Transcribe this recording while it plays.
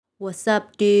What's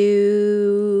up,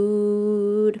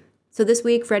 dude? So this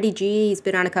week, Freddy G, he's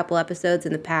been on a couple episodes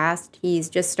in the past. He's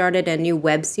just started a new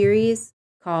web series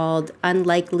called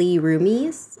Unlikely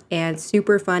Roomies, and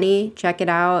super funny. Check it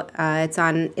out. It's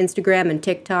on Instagram and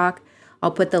TikTok.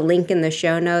 I'll put the link in the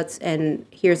show notes, and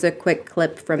here's a quick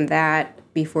clip from that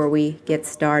before we get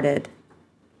started.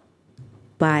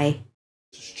 Bye.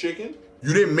 Chicken?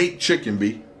 You didn't make chicken,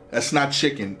 B. That's not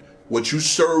chicken. What you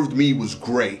served me was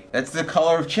gray. That's the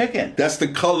color of chicken. That's the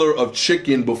color of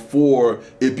chicken before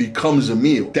it becomes a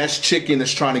meal. That's chicken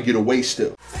that's trying to get away still.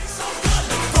 My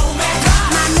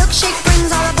milkshake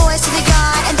brings all the boys to the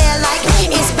yard, and they're like,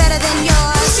 it's better than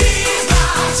yours. She's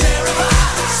got cherry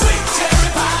pie, sweet cherry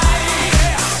pie,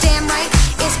 yeah. Damn right,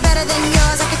 it's better than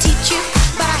yours. I could teach you,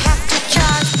 but I have to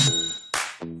charge.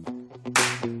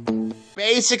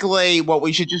 Basically, what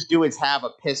we should just do is have a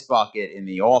piss bucket in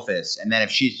the office, and then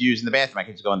if she's using the bathroom, I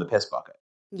can just go in the piss bucket.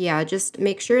 Yeah, just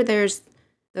make sure there's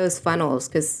those funnels,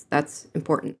 because that's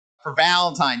important. For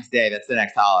Valentine's Day, that's the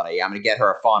next holiday, I'm going to get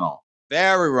her a funnel.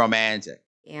 Very romantic.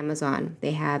 Amazon.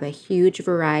 They have a huge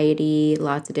variety,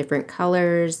 lots of different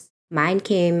colors. Mine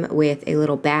came with a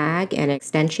little bag and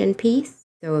extension piece.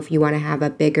 So if you want to have a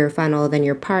bigger funnel than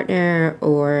your partner,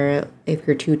 or if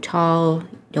you're too tall,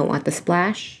 don't want the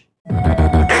splash. I'm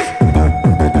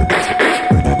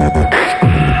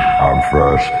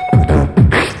first.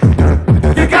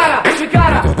 You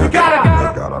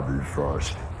gotta be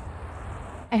first.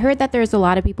 I heard that there's a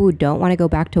lot of people who don't want to go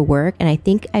back to work, and I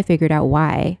think I figured out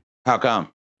why. How come?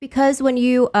 Because when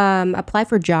you apply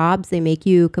for jobs, they make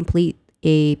you complete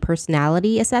a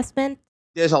personality assessment.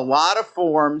 There's a lot of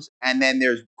forms, and then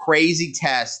there's crazy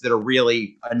tests that are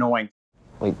really annoying.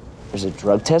 Wait, there's a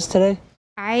drug test today?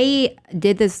 I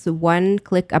did this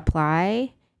one-click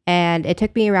apply, and it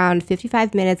took me around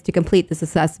 55 minutes to complete this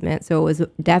assessment. So it was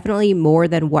definitely more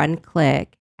than one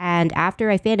click. And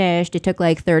after I finished, it took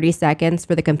like 30 seconds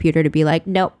for the computer to be like,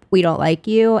 nope, we don't like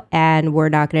you, and we're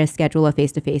not going to schedule a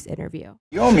face-to-face interview.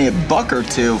 You owe me $1 or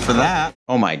 $2 for that.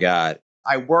 Oh my God.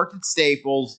 I worked at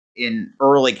Staples in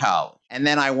early college, and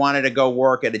then I wanted to go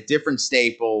work at a different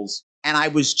Staples, and I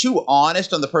was too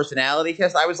honest on the personality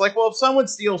test. I was like, well, if someone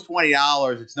steals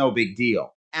 $20, it's no big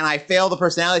deal. And I failed the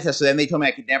personality test, so then they told me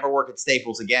I could never work at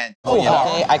Staples again.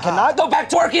 Okay, I cannot go back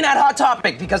to working at Hot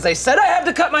Topic because they said I had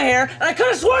to cut my hair, and I could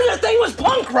have sworn that thing was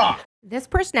punk rock. This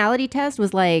personality test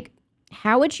was like,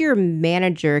 how would your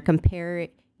manager compare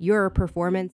your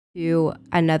performance to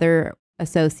another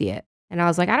associate? And I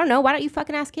was like, I don't know. Why don't you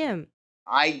fucking ask him?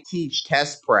 I teach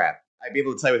test prep. I'd be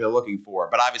able to tell you what they're looking for.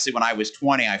 But obviously, when I was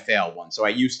 20, I failed one, so I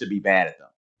used to be bad at them.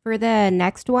 For the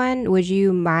next one, would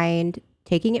you mind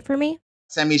taking it for me?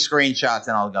 Send me screenshots,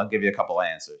 and I'll give you a couple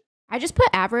answers. I just put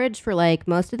average for like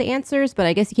most of the answers, but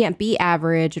I guess you can't be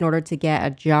average in order to get a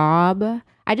job.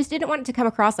 I just didn't want it to come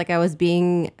across like I was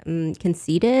being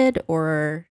conceited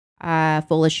or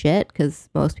full of shit, because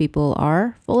most people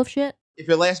are full of shit. If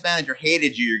your last manager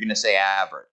hated you, you're going to say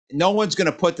average. No one's going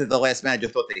to put that the last manager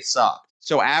thought they sucked.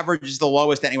 So average is the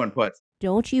lowest anyone puts.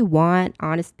 Don't you want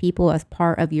honest people as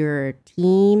part of your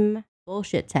team?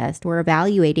 Bullshit test. We're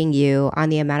evaluating you on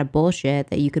the amount of bullshit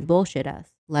that you can bullshit us.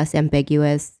 Less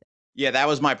ambiguous. Yeah, that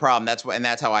was my problem.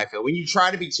 That's how I feel. When you try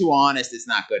to be too honest, it's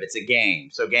not good. It's a game.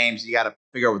 So games, you got to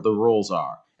figure out what the rules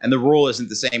are. And the rule isn't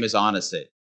the same as honesty.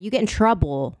 You get in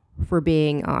trouble for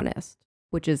being honest,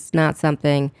 which is not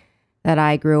something that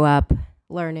I grew up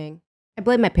learning. I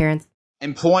blame my parents.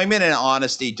 Employment and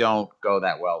honesty don't go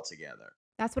that well together.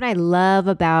 That's what I love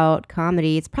about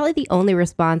comedy. It's probably the only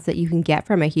response that you can get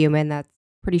from a human that's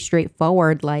pretty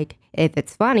straightforward. Like, if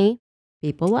it's funny,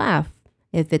 people laugh.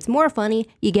 If it's more funny,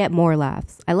 you get more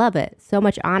laughs. I love it. So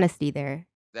much honesty there.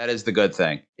 That is the good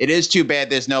thing. It is too bad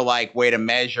there's no way to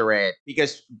measure it,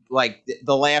 because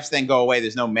the laughs then go away.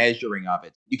 There's no measuring of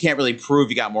it. You can't really prove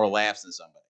you got more laughs than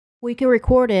somebody. We can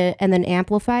record it and then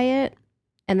amplify it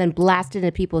and then blast it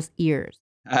into people's ears.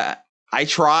 I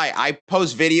try. I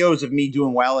post videos of me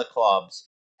doing well at clubs.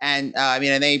 And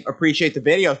and they appreciate the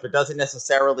videos, but doesn't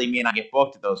necessarily mean I get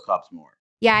booked at those clubs more.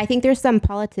 Yeah, I think there's some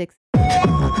politics. The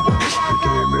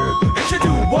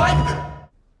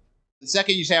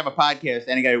second you say I have a podcast,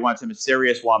 any guy who wants a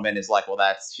mysterious woman is like, well,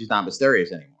 she's not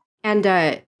mysterious anymore. And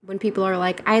when people are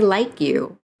like, I like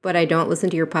you, but I don't listen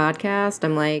to your podcast,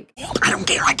 I'm like, I don't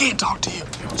care. I can't talk to you.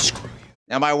 Screw you.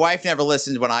 Now, my wife never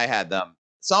listened when I had them.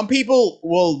 Some people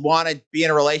will want to be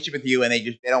in a relationship with you, and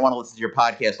they don't want to listen to your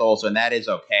podcast also, and that is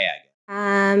okay, I guess.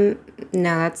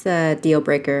 No, that's a deal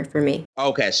breaker for me.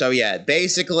 Okay, so yeah,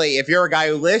 basically, if you're a guy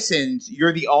who listens,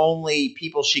 you're the only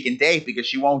people she can date, because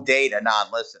she won't date a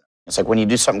non-listener. It's like when you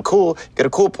do something cool, you get a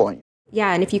cool point.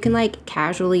 Yeah, and if you can like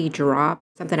casually drop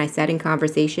something I said in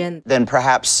conversation, Then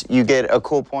perhaps you get a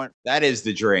cool point. That is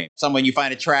the dream. Someone you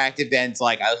find attractive, then it's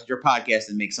like, I listen to your podcast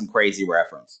and make some crazy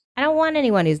reference. I don't want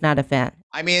anyone who's not a fan.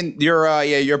 I mean,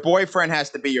 your boyfriend has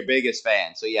to be your biggest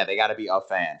fan. So yeah, they got to be a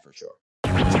fan for sure.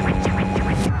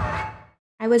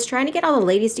 I was trying to get all the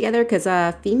ladies together because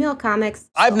female comics,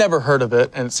 I've never heard of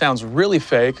it, and it sounds really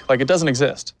fake, like it doesn't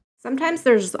exist. sometimes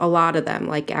there's a lot of them,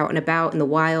 like out and about in the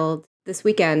wild. This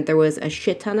weekend, there was a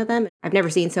shit ton of them. I've never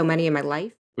seen so many in my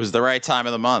life. It was the right time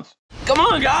of the month. Come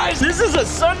on, guys. This is a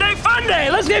Sunday fun day.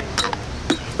 Let's get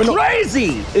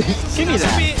crazy. Give me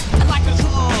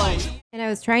that. And I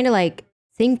was trying to like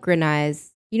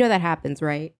synchronize. You know that happens,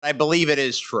 right? I believe it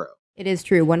is true. It is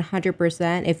true,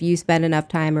 100%. If you spend enough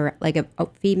time, or like a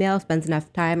female spends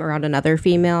enough time around another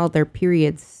female, their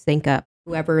periods sync up.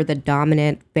 Whoever the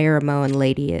dominant pheromone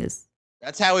lady is.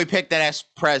 That's how we picked that next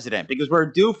president, because we're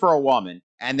due for a woman.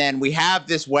 And then we have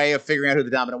this way of figuring out who the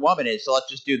dominant woman is. So let's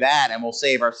just do that and we'll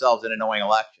save ourselves an annoying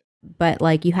election. But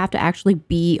like you have to actually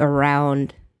be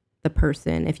around the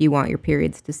person if you want your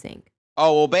periods to sync.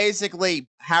 Oh, well, basically,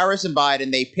 Harris and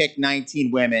Biden, they picked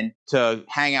 19 women to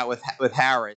hang out with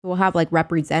Harris. We'll have like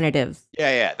representatives.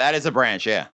 Yeah, that is a branch,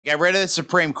 yeah. Get rid of the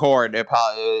Supreme Court,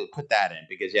 put that in,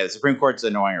 because, yeah, the Supreme Court's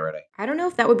annoying already. I don't know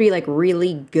if that would be like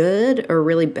really good or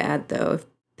really bad though. If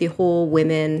the whole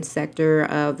women sector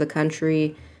of the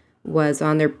country was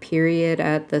on their period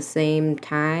at the same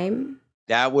time.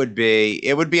 It would be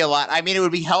a lot. I mean, it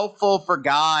would be helpful for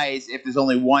guys if there's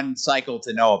only one cycle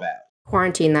to know about.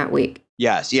 Quarantine that week.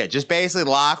 Yes, yeah, just basically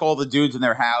lock all the dudes in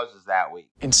their houses that week.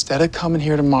 Instead of coming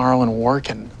here tomorrow and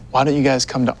working, why don't you guys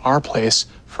come to our place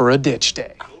for a ditch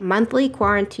day? Monthly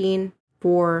quarantine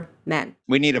for men.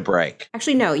 We need a break.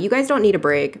 Actually, no, you guys don't need a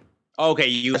break. Okay,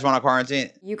 you guys want to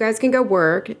quarantine? You guys can go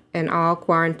work and I'll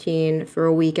quarantine for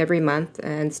a week every month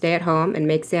and stay at home and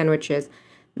make sandwiches.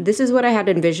 This is what I had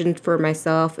envisioned for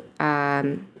myself,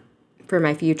 for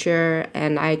my future,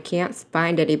 and I can't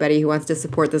find anybody who wants to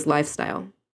support this lifestyle.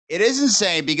 It is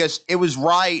insane because it was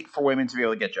right for women to be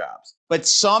able to get jobs. But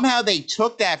somehow they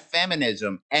took that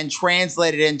feminism and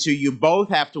translated it into you both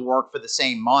have to work for the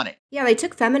same money. Yeah, they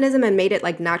took feminism and made it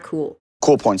like not cool.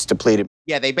 Cool points depleted.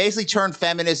 Yeah, they basically turned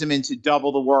feminism into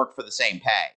double the work for the same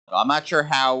pay. I'm not sure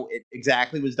how it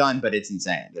exactly was done, but it's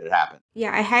insane that it happened.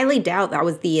 Yeah, I highly doubt that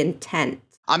was the intent.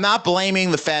 I'm not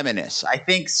blaming the feminists. I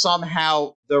think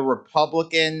somehow the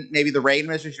Republican, maybe the Reagan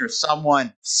administration or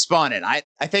someone spun it. I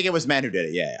think it was men who did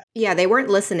it, yeah. Yeah, they weren't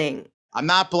listening. I'm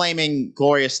not blaming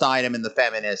Gloria Steinem and the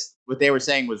feminists. What they were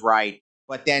saying was right.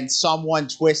 But then someone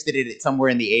twisted it somewhere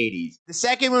in the 80s. The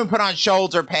second women put on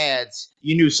shoulder pads,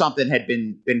 you knew something had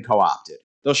been co-opted.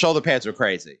 Those shoulder pads were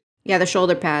crazy. Yeah, the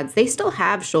shoulder pads. They still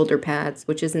have shoulder pads,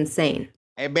 which is insane.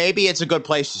 And maybe it's a good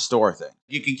place to store things.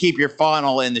 You can keep your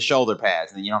funnel in the shoulder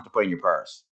pads, and then you don't have to put it in your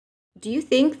purse. Do you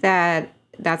think that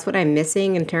that's what I'm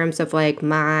missing in terms of like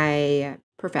my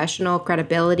professional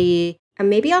credibility? And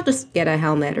maybe I'll just get a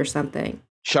helmet or something.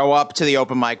 Show up to the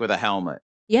open mic with a helmet.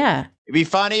 Yeah. It'd be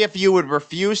funny if you would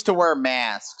refuse to wear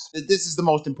masks. This is the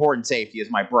most important safety, is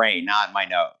my brain, not my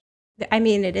nose. I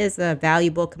mean, it is a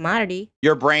valuable commodity.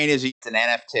 Your brain is an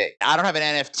NFT. I don't have an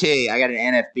NFT. I got an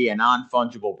NFB, a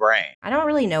non-fungible brain. I don't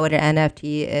really know what an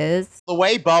NFT is. The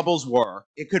way bubbles work,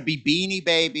 it could be Beanie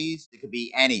Babies. It could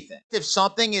be anything. If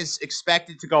something is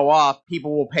expected to go up,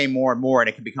 people will pay more and more, and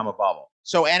it can become a bubble.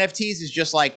 So NFTs is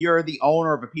just like you're the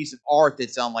owner of a piece of art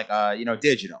that's on like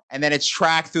digital, and then it's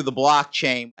tracked through the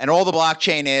blockchain. And all the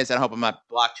blockchain is, I hope I'm not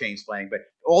blockchain explaining, but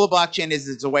all the blockchain is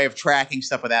it's a way of tracking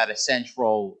stuff without a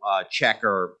central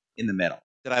checker in the middle.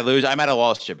 Did I lose? I might have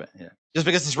lost you, but yeah, just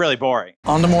because it's really boring.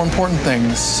 On to more important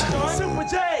things. Super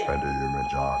J. Better do my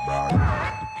job,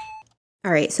 dog.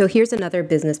 All right, so here's another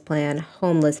business plan.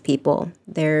 Homeless people.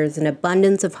 There's an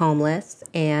abundance of homeless,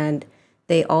 and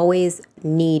they always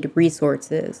need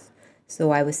resources.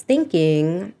 So I was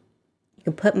thinking you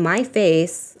can put my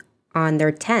face on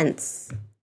their tents.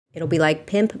 It'll be like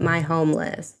Pimp My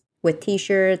Homeless with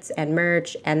t-shirts and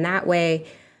merch. And that way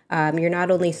you're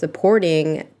not only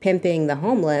supporting pimping the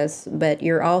homeless, but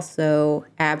you're also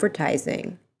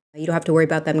advertising. You don't have to worry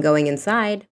about them going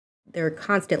inside. They're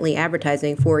constantly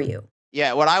advertising for you.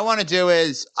 Yeah, what I want to do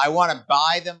is I want to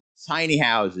buy them tiny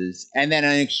houses, and then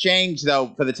in exchange,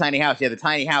 though, for the tiny house, the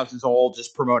tiny house is all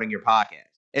just promoting your podcast.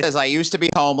 It says, I used to be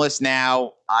homeless,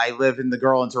 now I live in the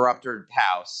Girl Interrupter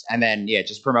house, and then, it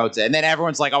just promotes it. And then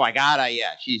everyone's like, oh my God,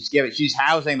 she's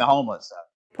housing the homeless stuff.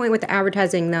 Point with the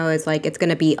advertising, though, is like it's going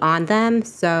to be on them,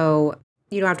 so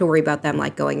you don't have to worry about them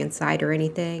like going inside or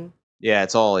anything. Yeah,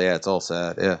 it's all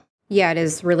sad, yeah. Yeah, it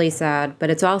is really sad, but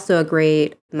it's also a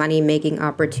great money-making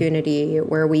opportunity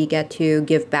where we get to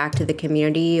give back to the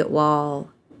community while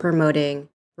promoting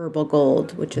Verbal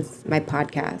Gold, which is my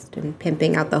podcast, and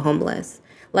pimping out the homeless.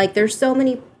 Like, there's so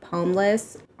many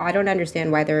homeless. I don't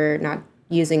understand why they're not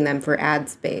using them for ad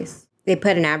space. They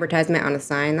put an advertisement on a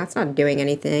sign. That's not doing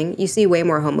anything. You see way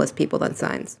more homeless people than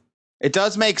signs. It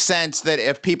does make sense that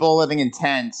if people are living in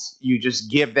tents, you just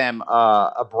give them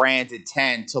a branded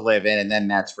tent to live in, and then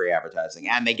that's free advertising,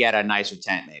 and they get a nicer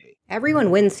tent, maybe. Everyone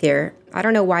wins here. I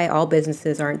don't know why all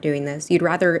businesses aren't doing this. You'd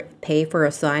rather pay for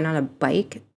a sign on a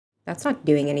bike? That's not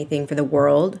doing anything for the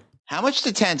world. How much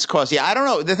do tents cost? Yeah, I don't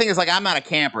know. The thing is, like, I'm not a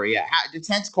camper. Yeah, do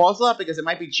tents cost a lot? Because it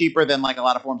might be cheaper than like a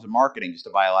lot of forms of marketing just to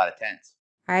buy a lot of tents.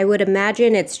 I would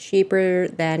imagine it's cheaper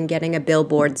than getting a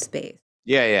billboard space.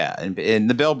 Yeah, and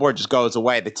the billboard just goes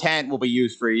away. The tent will be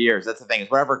used for years. That's the thing. Is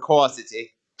whatever it costs,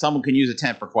 someone can use a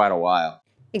tent for quite a while.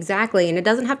 Exactly, and it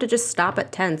doesn't have to just stop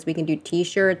at tents. We can do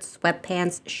t-shirts,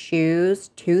 sweatpants, shoes,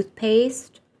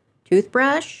 toothpaste,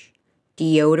 toothbrush,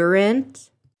 deodorant.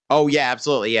 Oh yeah,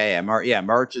 absolutely. Yeah.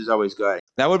 Merch is always good.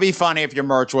 That would be funny if your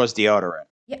merch was deodorant.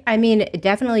 Yeah, I mean,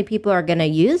 definitely people are going to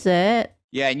use it.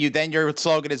 Yeah, and then your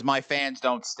slogan is "My fans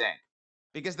don't stink."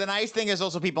 Because the nice thing is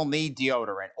also people need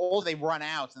deodorant. Or they run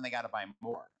out and they got to buy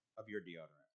more of your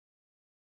deodorant.